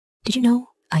Did you know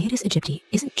Aedes aegypti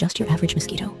isn't just your average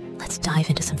mosquito? Let's dive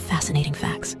into some fascinating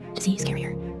facts. Disease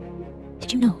carrier.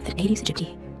 Did you know that Aedes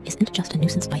aegypti isn't just a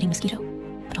nuisance biting mosquito,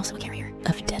 but also a carrier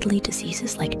of deadly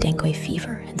diseases like dengue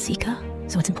fever and Zika?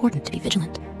 So it's important to be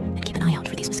vigilant and keep an eye out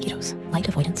for these mosquitoes. Light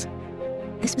avoidance.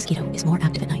 This mosquito is more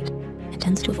active at night and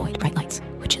tends to avoid bright lights,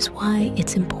 which is why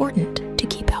it's important to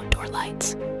keep outdoor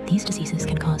lights. These diseases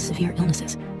can cause severe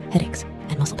illnesses, headaches,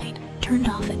 and muscle pain. Turned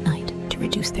off at night to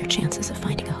reduce their chances of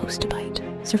finding a host to bite.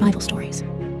 Survival stories.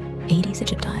 Aedes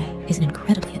aegypti is an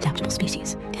incredibly adaptable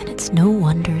species, and it's no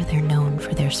wonder they're known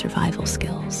for their survival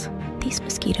skills. These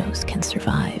mosquitoes can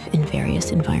survive in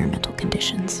various environmental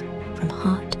conditions, from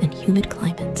hot and humid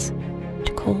climates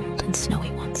to cold and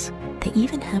snowy ones. They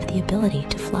even have the ability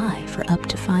to fly for up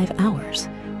to 5 hours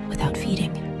without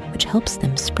feeding, which helps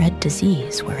them spread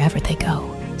disease wherever they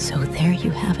go. So there you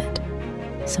have it.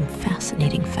 Some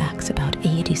fascinating facts about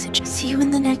Aedes aegypti. See you in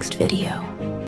the next video.